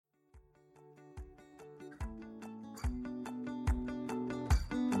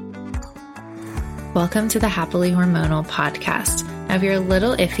Welcome to the Happily Hormonal podcast. Now, if you're a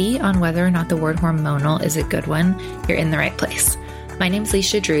little iffy on whether or not the word hormonal is a good one, you're in the right place. My name's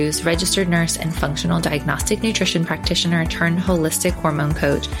Leisha Drews, registered nurse and functional diagnostic nutrition practitioner turned holistic hormone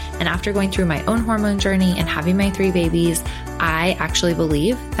coach. And after going through my own hormone journey and having my 3 babies, I actually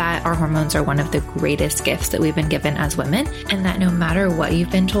believe that our hormones are one of the greatest gifts that we've been given as women, and that no matter what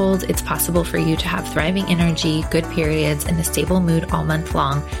you've been told, it's possible for you to have thriving energy, good periods, and a stable mood all month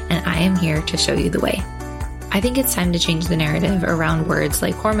long. And I am here to show you the way. I think it's time to change the narrative around words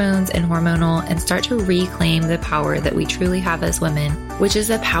like hormones and hormonal and start to reclaim the power that we truly have as women, which is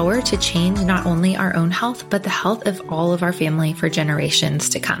the power to change not only our own health, but the health of all of our family for generations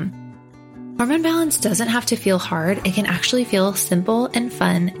to come. Hormone balance doesn't have to feel hard. It can actually feel simple and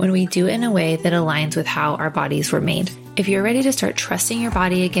fun when we do it in a way that aligns with how our bodies were made. If you're ready to start trusting your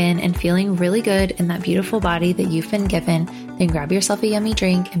body again and feeling really good in that beautiful body that you've been given, then grab yourself a yummy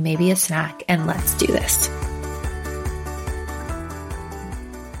drink and maybe a snack and let's do this.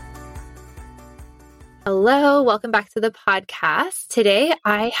 Hello, welcome back to the podcast. Today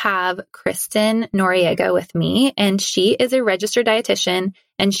I have Kristen Noriega with me, and she is a registered dietitian,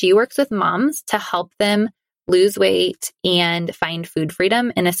 and she works with moms to help them lose weight and find food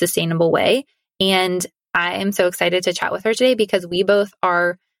freedom in a sustainable way. And I am so excited to chat with her today because we both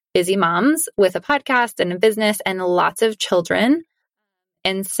are busy moms with a podcast and a business and lots of children.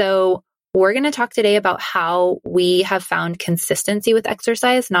 And so we're going to talk today about how we have found consistency with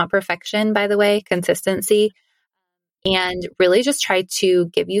exercise, not perfection, by the way, consistency, and really just try to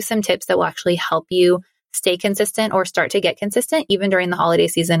give you some tips that will actually help you stay consistent or start to get consistent even during the holiday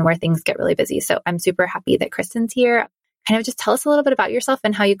season where things get really busy. So I'm super happy that Kristen's here. Kind of just tell us a little bit about yourself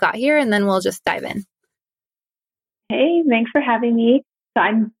and how you got here, and then we'll just dive in. Hey, thanks for having me. So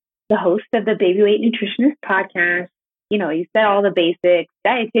I'm the host of the Baby Weight Nutritionist podcast. You know, you said all the basics,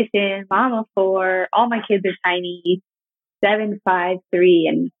 dietitian, mom of 4, all my kids are tiny, 7, 5, 3,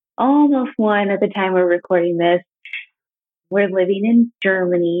 and almost 1 at the time we're recording this. We're living in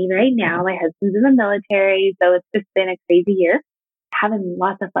Germany right now. My husband's in the military, so it's just been a crazy year, having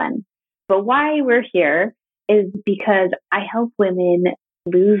lots of fun. But why we're here is because I help women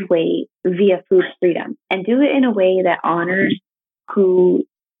lose weight via food freedom and do it in a way that honors who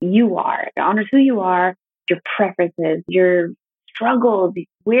you are. It honors who you are, your preferences, your struggles,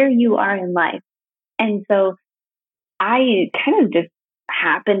 where you are in life. And so I kind of just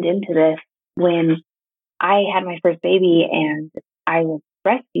happened into this when I had my first baby and I was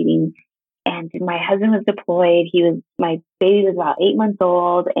breastfeeding, and my husband was deployed. My baby was about 8 months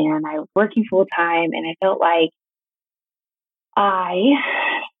old, and I was working full time, and I felt like I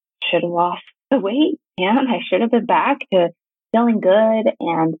should have lost the weight, and I should have been back to feeling good.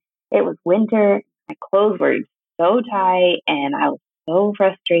 And it was winter. My clothes were so tight and I was so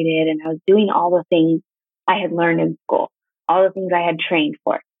frustrated, and I was doing all the things I had learned in school, all the things I had trained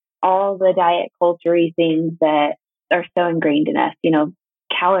for, all the diet culture-y things that are so ingrained in us, you know,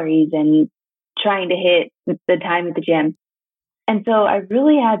 calories and trying to hit the time at the gym. And so I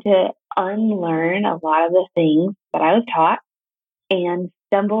really had to unlearn a lot of the things that I was taught and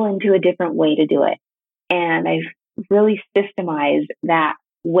stumble into a different way to do it. And I've really systemized that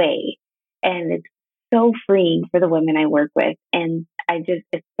way. And it's so freeing for the women I work with. And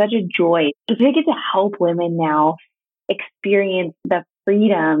it's such a joy to get to help women now experience the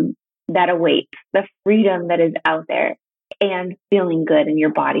freedom that awaits, the freedom that is out there, and feeling good in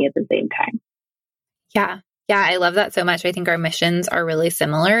your body at the same time. Yeah. I love that so much. I think our missions are really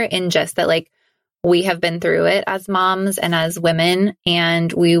similar in just that, like, we have been through it as moms and as women,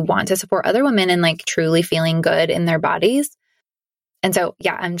 and we want to support other women in like truly feeling good in their bodies. And so,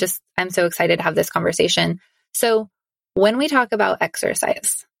 yeah, I'm so excited to have this conversation. So when we talk about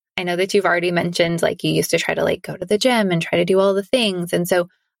exercise, I know that you've already mentioned, like, you used to try to like go to the gym and try to do all the things. And so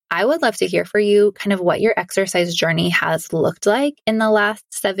I would love to hear for you kind of what your exercise journey has looked like in the last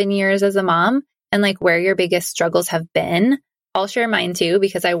 7 years as a mom, and like where your biggest struggles have been. I'll share mine too,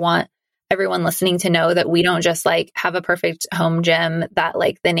 because I want everyone listening to know that we don't just like have a perfect home gym that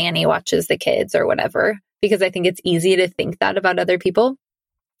like the nanny watches the kids or whatever, because I think it's easy to think that about other people.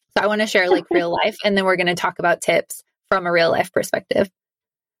 So I want to share like real life, and then we're going to talk about tips from a real life perspective.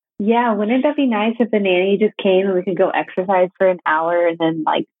 Yeah, wouldn't that be nice if the nanny just came and we could go exercise for an hour and then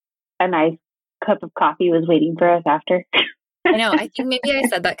like a nice cup of coffee was waiting for us after? I know. I think maybe I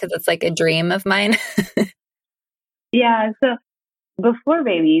said that because it's like a dream of mine. Yeah. So before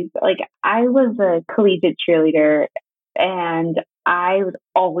babies, like, I was a collegiate cheerleader, and I was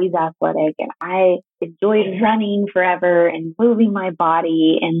always athletic, and I enjoyed running forever and moving my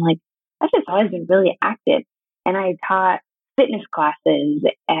body. And like, I've just always been really active. And I taught fitness classes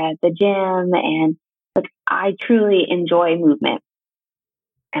at the gym, and like I truly enjoy movement.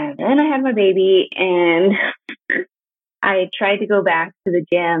 And then I had my baby, and I tried to go back to the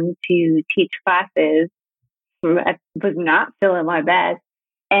gym to teach classes. I was not feeling my best,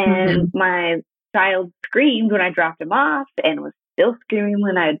 and my child screamed when I dropped him off, and was still screaming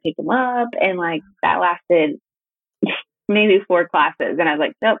when I'd pick him up, and like that lasted maybe 4 classes, and I was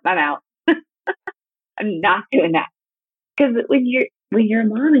like, nope, I'm out. I'm not doing that. Because when you're a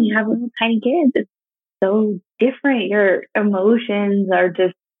mom and you have little tiny kids, it's so different. Your emotions are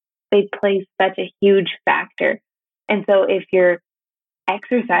just, they play such a huge factor. And so if you're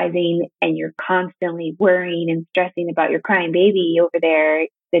exercising and you're constantly worrying and stressing about your crying baby over there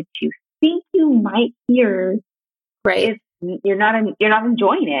that you think you might hear, right, you're not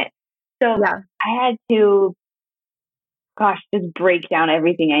enjoying it. So yeah. I had to, just break down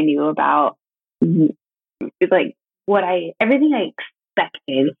everything I knew about, like everything I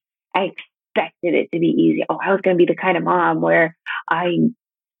expected. I expected it to be easy. Oh, I was going to be the kind of mom where I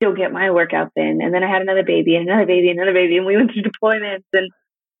still get my workouts in. And then I had another baby and another baby and another baby. And we went through deployments and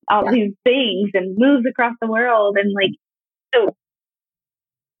all these things and moves across the world. And like, so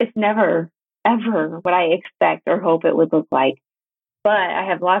it's never, ever what I expect or hope it would look like. But I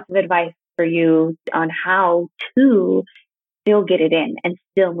have lots of advice for you on how to still get it in and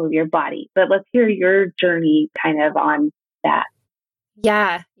still move your body. But let's hear your journey kind of on that.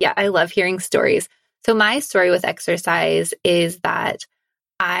 Yeah. I love hearing stories. So my story with exercise is that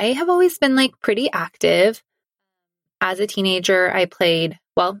I have always been like pretty active. As a teenager, I played,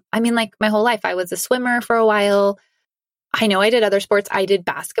 like my whole life. I was a swimmer for a while. I know I did other sports. I did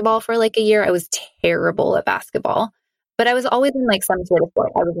basketball for like a year. I was terrible at basketball, but I was always in like some sort of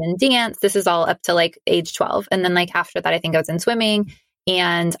sport. I was in dance. This is all up to like age 12. And then like after that, I think I was in swimming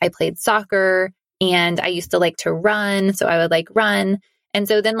and I played soccer and I used to like to run. So I would like run. And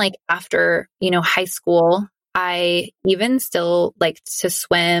so then like after, high school, I even still liked to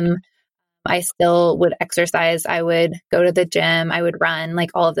swim. I still would exercise. I would go to the gym. I would run,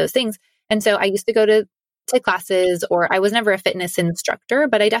 like all of those things. And so I used to go to classes, or I was never a fitness instructor,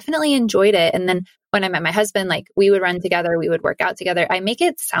 but I definitely enjoyed it. And then when I met my husband, like we would run together, we would work out together. I make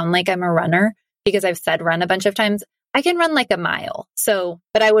it sound like I'm a runner because I've said run a bunch of times. I can run like a mile.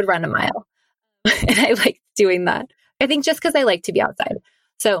 But I would run a mile. And I liked doing that. I think just because I like to be outside.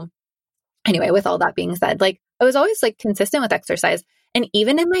 So anyway, with all that being said, like I was always like consistent with exercise. And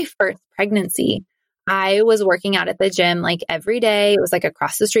even in my first pregnancy, I was working out at the gym like every day. It was like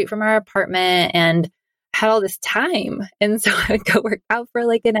across the street from our apartment and had all this time. And so I would go work out for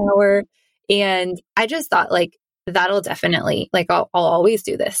like an hour. And I just thought like, that'll definitely, like, I'll always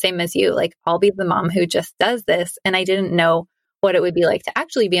do this. Same as you, like, I'll be the mom who just does this. And I didn't know what it would be like to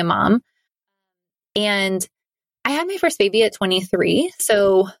actually be a mom. And I had my first baby at 23.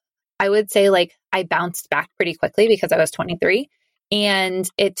 So I would say like I bounced back pretty quickly because I was 23. And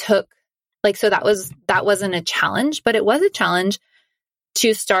it took so that wasn't a challenge, but it was a challenge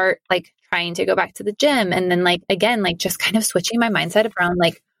to start like trying to go back to the gym. And then like, again, like just kind of switching my mindset around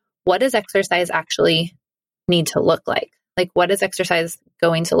like, what does exercise actually need to look like? Like, what is exercise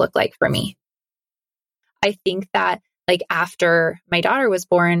going to look like for me? I think that like after my daughter was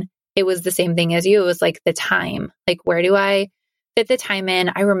born, it was the same thing as you. It was like the time, like, where do I fit the time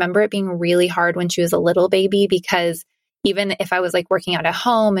in? I remember it being really hard when she was a little baby, because even if I was like working out at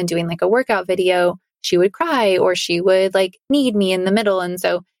home and doing like a workout video, she would cry or she would like need me in the middle. And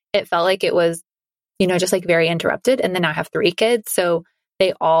so it felt like it was, just like very interrupted. And then I have 3 kids, so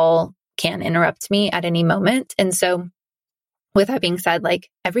they all can interrupt me at any moment. And so with that being said, like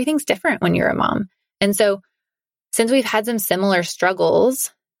everything's different when you're a mom. And so since we've had some similar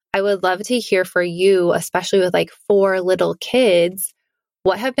struggles, I would love to hear for you, especially with like 4 little kids,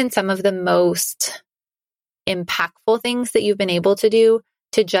 what have been some of the most impactful things that you've been able to do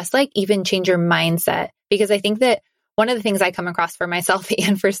to just like even change your mindset? Because I think that one of the things I come across for myself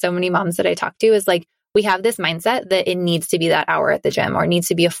and for so many moms that I talk to is like, we have this mindset that it needs to be that hour at the gym, or it needs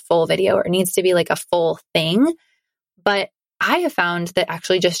to be a full video, or it needs to be like a full thing. But I have found that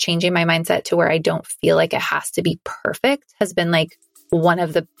actually just changing my mindset to where I don't feel like it has to be perfect has been like one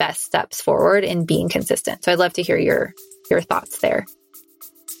of the best steps forward in being consistent. So I'd love to hear your thoughts there.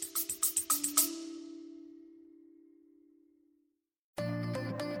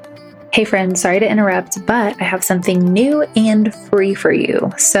 Hey friends, sorry to interrupt, but I have something new and free for you,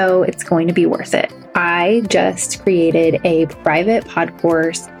 so it's going to be worth it. I just created a private pod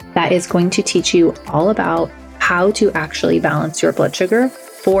course that is going to teach you all about how to actually balance your blood sugar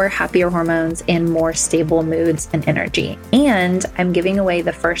for happier hormones and more stable moods and energy. And I'm giving away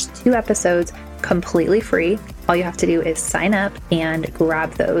the first 2 episodes completely free. All you have to do is sign up and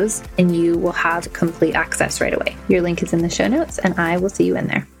grab those, and you will have complete access right away. Your link is in the show notes, and I will see you in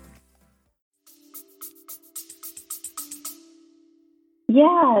there.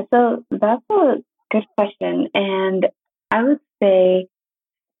 Yeah, so that's a good question. And I would say,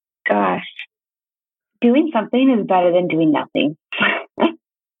 gosh, doing something is better than doing nothing.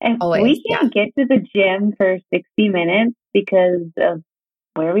 If Always, we can't get to the gym for 60 minutes because of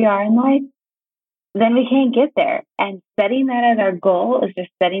where we are in life, then we can't get there. And setting that as our goal is just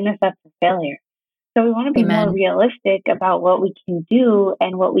setting us up for failure. So we want to be Amen. more realistic about what we can do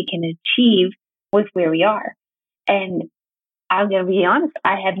and what we can achieve with where we are. And I'm going to be honest,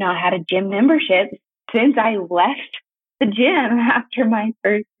 I have not had a gym membership since I left the gym after my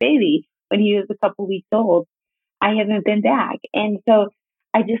first baby when he was a couple weeks old. I haven't been back. And so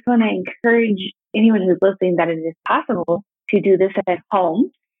I just want to encourage anyone who's listening that it is possible to do this at home,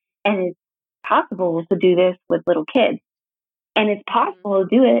 and it's possible to do this with little kids. And it's possible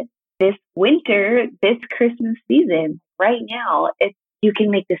to do it this winter, this Christmas season, right now. You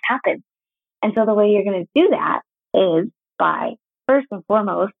can make this happen. And so the way you're going to do that is by, first and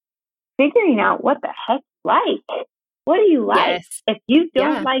foremost, figuring out what the heck you like. What do you like? Yes. If you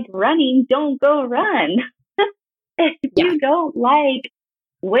don't like running, don't go run. If you don't like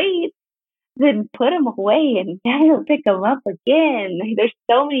weights, then put them away and never pick them up again. There's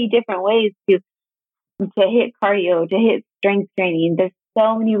so many different ways to hit cardio, to hit strength training. There's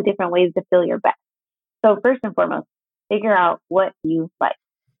so many different ways to feel your best. So first and foremost, figure out what you like.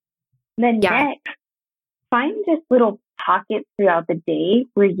 Then next, find just little pockets throughout the day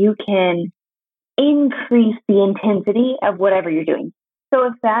where you can increase the intensity of whatever you're doing. So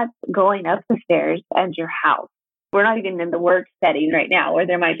if that's going up the stairs at your house, we're not even in the work setting right now where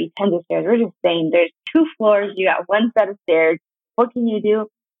there might be tons of stairs. We're just saying there's 2 floors, you got 1 set of stairs. What can you do?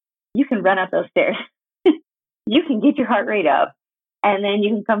 You can run up those stairs. You can get your heart rate up, and then you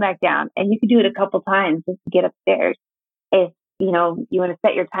can come back down, and you can do it a couple times just to get upstairs. If you want to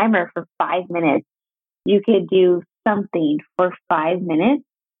set your timer for 5 minutes, you could do something for 5 minutes,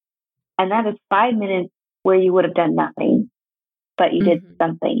 and that is 5 minutes where you would have done nothing, but you did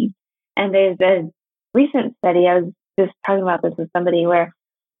something. And there's a recent study, I was just talking about this with somebody, where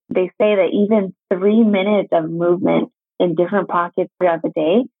they say that even 3 minutes of movement in different pockets throughout the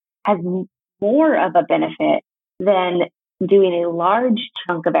day has more of a benefit than doing a large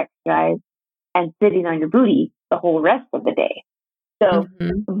chunk of exercise and sitting on your booty the whole rest of the day. So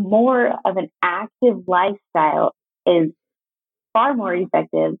more of an active lifestyle is far more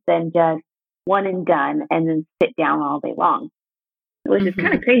effective than just one and done and then sit down all day long, which is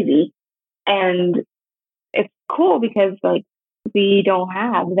kind of crazy. And it's cool because we don't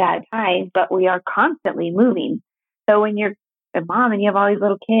have that time, but we are constantly moving. So when you're a mom and you have all these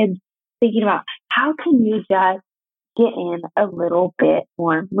little kids, thinking about how can you just get in a little bit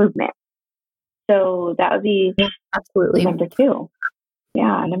more movement. So that would be absolutely number 2.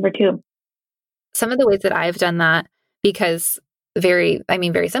 Yeah, number 2. Some of the ways that I've done that, because very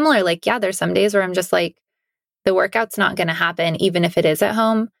similar, there's some days where I'm just like, the workout's not going to happen, even if it is at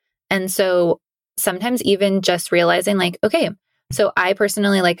home. And so sometimes even just realizing okay, so I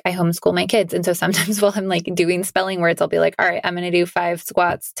personally, I homeschool my kids. And so sometimes while I'm doing spelling words, I'll be like, all right, I'm going to do 5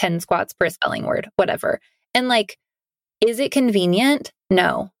 squats, 10 squats per spelling word, whatever. And is it convenient?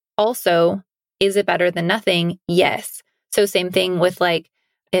 No. Also, is it better than nothing? Yes. So same thing with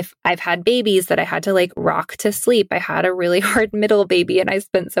if I've had babies that I had to rock to sleep. I had a really hard middle baby and I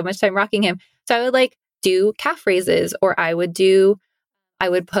spent so much time rocking him. So I would do calf raises, or I would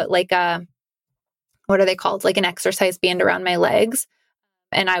put what are they called? An exercise band around my legs.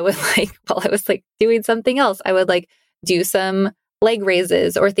 And I would while I was doing something else, I would do some leg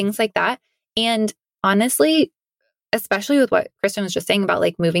raises or things like that. And honestly, especially with what Kristen was just saying about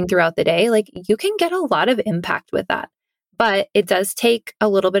moving throughout the day, you can get a lot of impact with that. But it does take a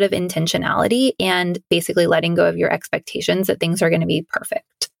little bit of intentionality and basically letting go of your expectations that things are going to be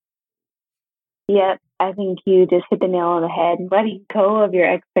perfect. Yep, I think you just hit the nail on the head. Letting go of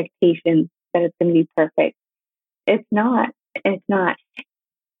your expectations that it's going to be perfect. It's not. It's not.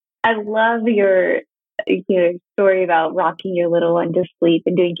 I love your story about rocking your little one to sleep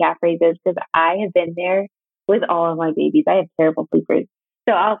and doing calf raises, because I have been there with all of my babies. I have terrible sleepers.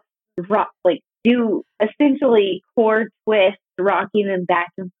 So I'll do essentially core twists, rocking them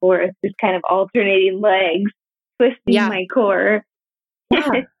back and forth, just kind of alternating legs, twisting my core.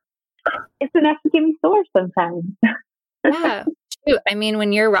 Yeah. It's enough to get me sore sometimes. Yeah. Shoot. I mean,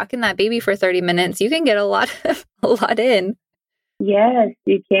 when you're rocking that baby for 30 minutes, you can get a lot in. Yes,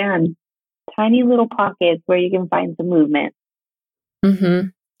 you can. Tiny little pockets where you can find some movement.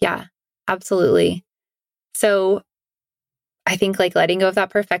 Yeah, absolutely. So I think like letting go of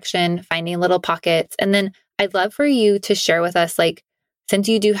that perfection, finding little pockets. And then I'd love for you to share with us, like, since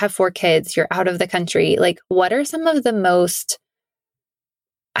you do have 4 kids, you're out of the country, like, what are some of the most,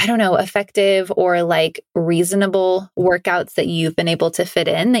 I don't know, effective or like reasonable workouts that you've been able to fit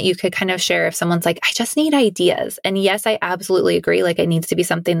in that you could kind of share if someone's like, I just need ideas. And yes, I absolutely agree. Like it needs to be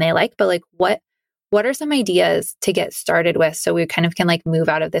something they like, but like what are some ideas to get started with so we kind of can like move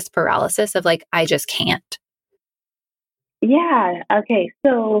out of this paralysis of like, I just can't. Yeah. Okay.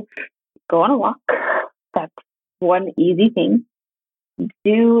 So go on a walk. That's one easy thing.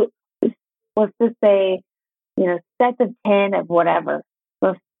 Do, let's just say, sets of 10 of whatever.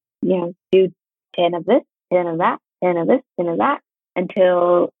 Let's, do 10 of this, 10 of that, 10 of this, 10 of that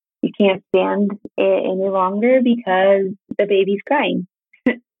until you can't stand it any longer because the baby's crying.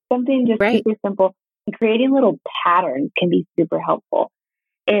 Something just Right. super simple. And creating little patterns can be super helpful.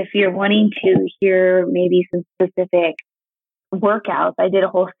 If you're wanting to hear maybe some specific workouts, I did a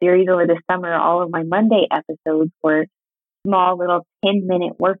whole series over the summer. All of my Monday episodes were small little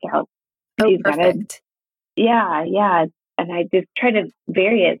 10-minute workouts. Oh, You've got to, perfect. yeah, yeah. And I just try to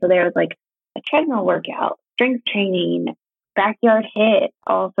vary it. So there was like a treadmill workout, strength training, backyard hit,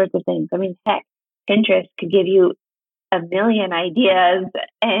 all sorts of things. I mean, heck, Pinterest could give you a million ideas.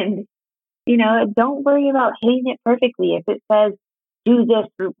 And, don't worry about hitting it perfectly. If it says do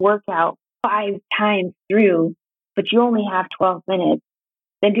this workout 5 times through, but you only have 12 minutes,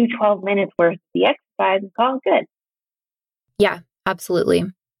 then do 12 minutes worth of the exercise and call it good. Yeah, absolutely.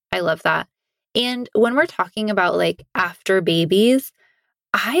 I love that. And when we're talking about like after babies,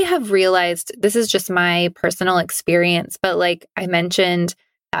 I have realized this is just my personal experience, but like I mentioned,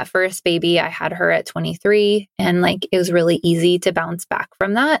 that first baby, I had her at 23 and like it was really easy to bounce back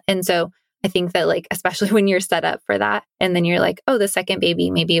from that. And so I think that like, especially when you're set up for that, and then you're like, oh, the second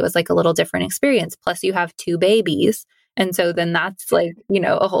baby, maybe it was like a little different experience. Plus you have 2 babies. And so then that's like,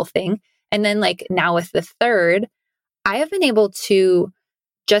 a whole thing. And then like now with the third, I have been able to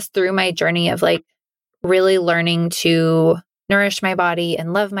just through my journey of like really learning to nourish my body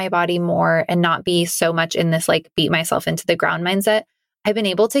and love my body more and not be so much in this like beat myself into the ground mindset, I've been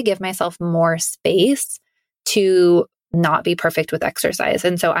able to give myself more space to not be perfect with exercise.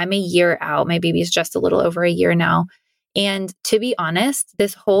 And so I'm a year out. My baby's just a little over a year now. And to be honest,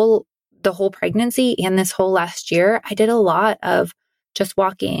 the whole pregnancy and this whole last year, I did a lot of just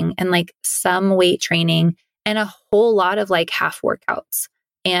walking and like some weight training and a whole lot of like half workouts.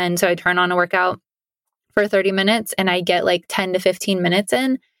 And so I turn on a workout for 30 minutes and I get like 10 to 15 minutes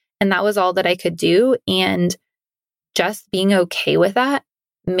in. And that was all that I could do. And just being okay with that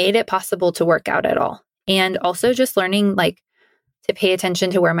made it possible to work out at all. And also just learning like to pay attention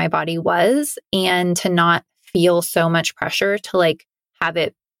to where my body was and to not feel so much pressure to like have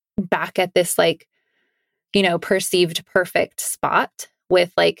it back at this like, perceived perfect spot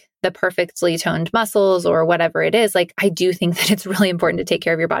with like the perfectly toned muscles or whatever it is. Like, I do think that it's really important to take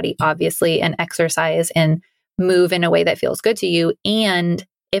care of your body, obviously, and exercise and move in a way that feels good to you. And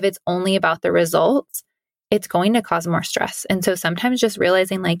if it's only about the results, it's going to cause more stress. And so sometimes just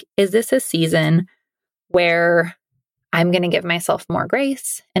realizing like, is this a season where I'm going to give myself more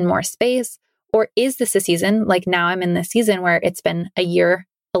grace and more space? Or is this a season like now I'm in this season where it's been a year,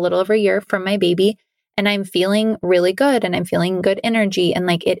 a little over a year from my baby, and I'm feeling really good and I'm feeling good energy. And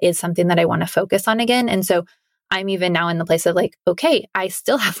like, it is something that I want to focus on again. And so I'm even now in the place of like, okay, I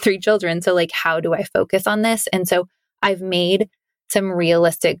still have 3 children. So like, how do I focus on this? And so I've made some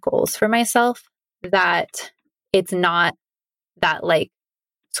realistic goals for myself that it's not that like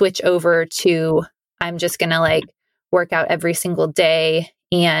switch over to, I'm just going to like work out every single day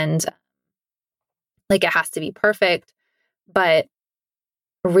and like, it has to be perfect, but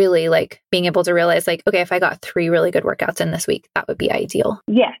really like being able to realize like, okay, if I got 3 really good workouts in this week, that would be ideal.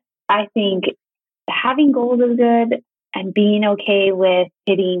 Yes, I think having goals is good and being okay with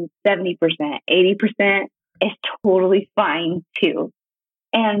hitting 70%, 80% is totally fine too.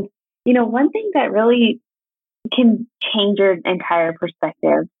 And, one thing that really can change your entire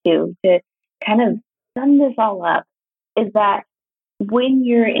perspective too, to kind of sum this all up, is that when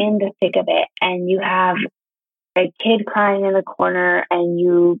you're in the thick of it and you have a kid crying in the corner and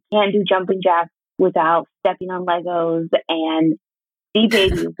you can't do jumping jacks without stepping on Legos and the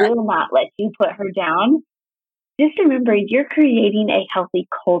baby will not let you put her down, just remember you're creating a healthy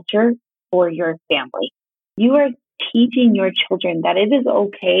culture for your family. You are teaching your children that it is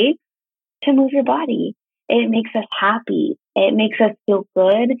okay to move your body. It makes us happy. It makes us feel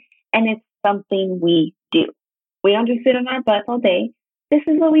good. And it's something we do. We don't just sit on our butts all day. This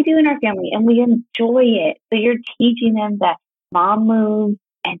is what we do in our family, and we enjoy it. So you're teaching them that mom moves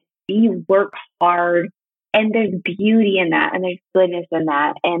and you work hard, and there's beauty in that, and there's goodness in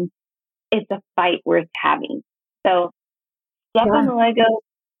that, and it's a fight worth having. So step on the Lego,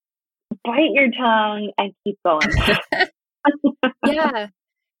 bite your tongue, and keep going. Yeah.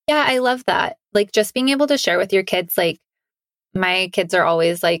 Yeah, I love that. Like just being able to share with your kids, like my kids are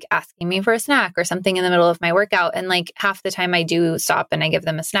always like asking me for a snack or something in the middle of my workout. And like half the time I do stop and I give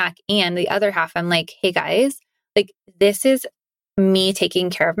them a snack. And the other half, I'm like, hey guys, like this is me taking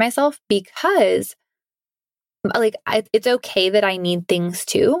care of myself because like it's okay that I need things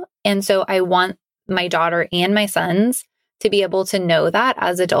too. And so I want my daughter and my sons to be able to know that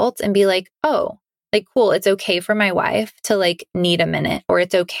as adults and be like, oh, like, cool. It's okay for my wife to like need a minute, or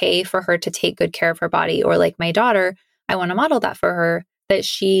it's okay for her to take good care of her body. Or like my daughter, I want to model that for her, that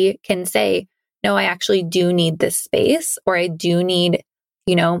she can say, no, I actually do need this space, or I do need,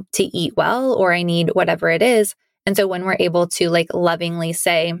 to eat well, or I need whatever it is. And so when we're able to like lovingly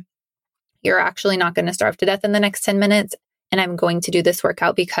say, you're actually not going to starve to death in the next 10 minutes, and I'm going to do this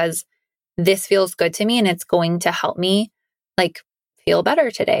workout because this feels good to me and it's going to help me like feel better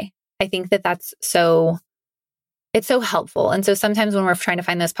today. I think that it's so helpful. And so sometimes when we're trying to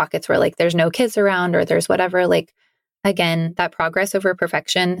find those pockets where like there's no kids around or there's whatever, like again, that progress over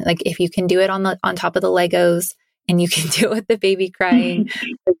perfection, like if you can do it on top of the Legos and you can do it with the baby crying.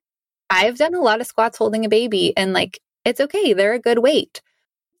 Like, I've done a lot of squats holding a baby and like it's okay. They're a good weight.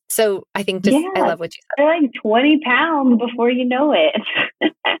 So I think I love what you said. They're like 20 pounds before you know it.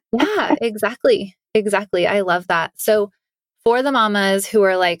 Yeah, exactly. Exactly. I love that. So for the mamas who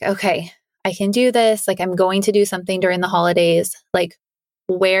are like, okay, I can do this, like I'm going to do something during the holidays, like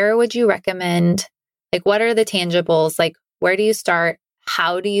where would you recommend, like what are the tangibles? Like where do you start?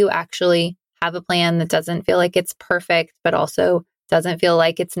 How do you actually have a plan that doesn't feel like it's perfect, but also doesn't feel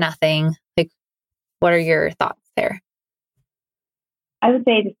like it's nothing? Like what are your thoughts there? I would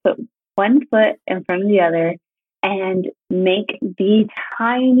say just put one foot in front of the other and make the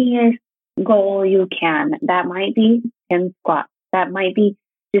tiniest goal you can. That might be 10 squats. That might be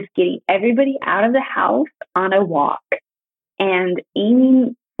just getting everybody out of the house on a walk and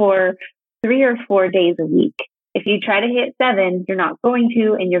aiming for 3 or 4 days a week. If you try to hit 7, you're not going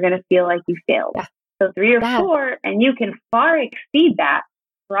to, and you're going to feel like you failed. Yeah. So 3 or 4, and you can far exceed that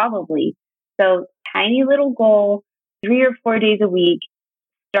probably. So tiny little goal, 3 or 4 days a week,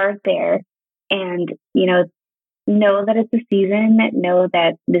 start there and, know that it's a season, know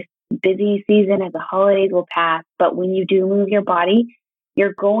that this busy season of the holidays will pass, but when you do move your body,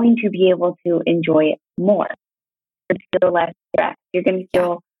 you're going to be able to enjoy it more. You're going to feel less stress. You're going to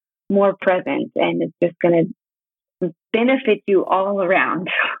feel more present, and it's just going to benefit you all around.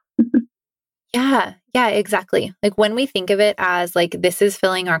 Yeah, exactly. Like when we think of it as like, this is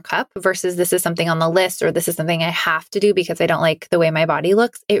filling our cup versus this is something on the list, or this is something I have to do because I don't like the way my body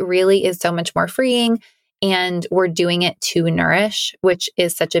looks, it really is so much more freeing. And we're doing it to nourish, which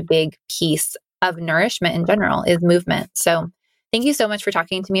is such a big piece of nourishment in general, is movement. So thank you so much for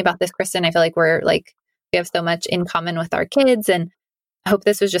talking to me about this, Kristen. I feel like we have so much in common with our kids, and I hope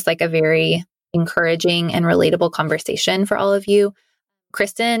this was just like a very encouraging and relatable conversation for all of you.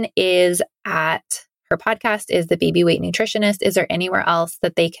 Kristen is at her podcast is the Baby Weight Nutritionist. Is there anywhere else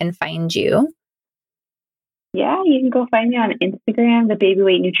that they can find you? Yeah, you can go find me on Instagram, the Baby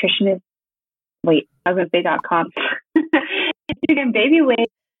Weight Nutritionist. Wait, I was going to say .com. Instagram,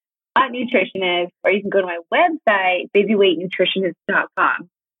 babyweight.nutritionist, or you can go to my website, babyweightnutritionist.com.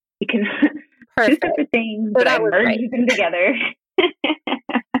 You can do separate things, but I merged them together.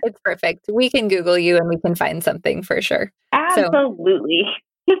 It's perfect. We can Google you and we can find something for sure. Absolutely.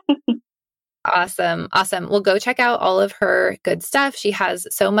 So, awesome. Well, go check out all of her good stuff. She has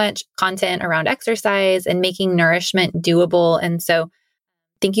so much content around exercise and making nourishment doable. And so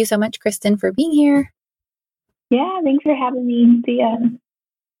thank you so much, Kristen, for being here. Yeah, thanks for having me. See ya.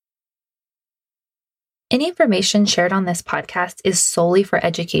 Any information shared on this podcast is solely for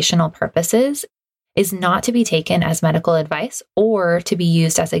educational purposes, is not to be taken as medical advice or to be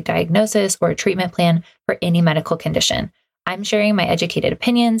used as a diagnosis or a treatment plan for any medical condition. I'm sharing my educated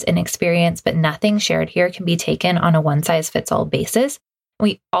opinions and experience, but nothing shared here can be taken on a one-size-fits-all basis.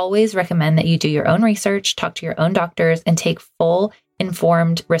 We always recommend that you do your own research, talk to your own doctors, and take full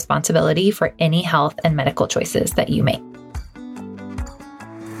informed responsibility for any health and medical choices that you make.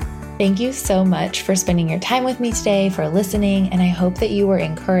 Thank you so much for spending your time with me today, for listening, and I hope that you were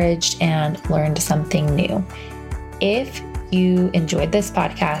encouraged and learned something new. If you enjoyed this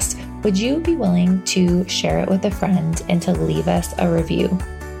podcast, would you be willing to share it with a friend and to leave us a review?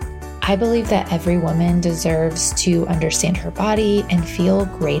 I believe that every woman deserves to understand her body and feel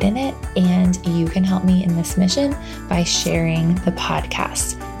great in it, and you can help me in this mission by sharing the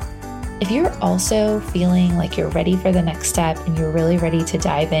podcast. If you're also feeling like you're ready for the next step and you're really ready to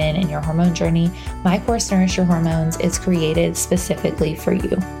dive in your hormone journey, my course, Nourish Your Hormones, is created specifically for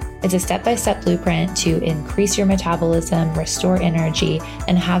you. It's a step-by-step blueprint to increase your metabolism, restore energy,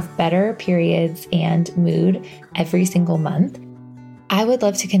 and have better periods and mood every single month. I would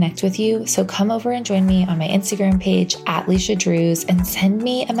love to connect with you, so come over and join me on my Instagram page @LishaDrews and send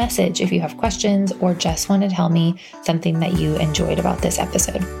me a message if you have questions or just want to tell me something that you enjoyed about this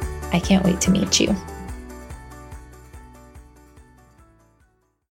episode. I can't wait to meet you.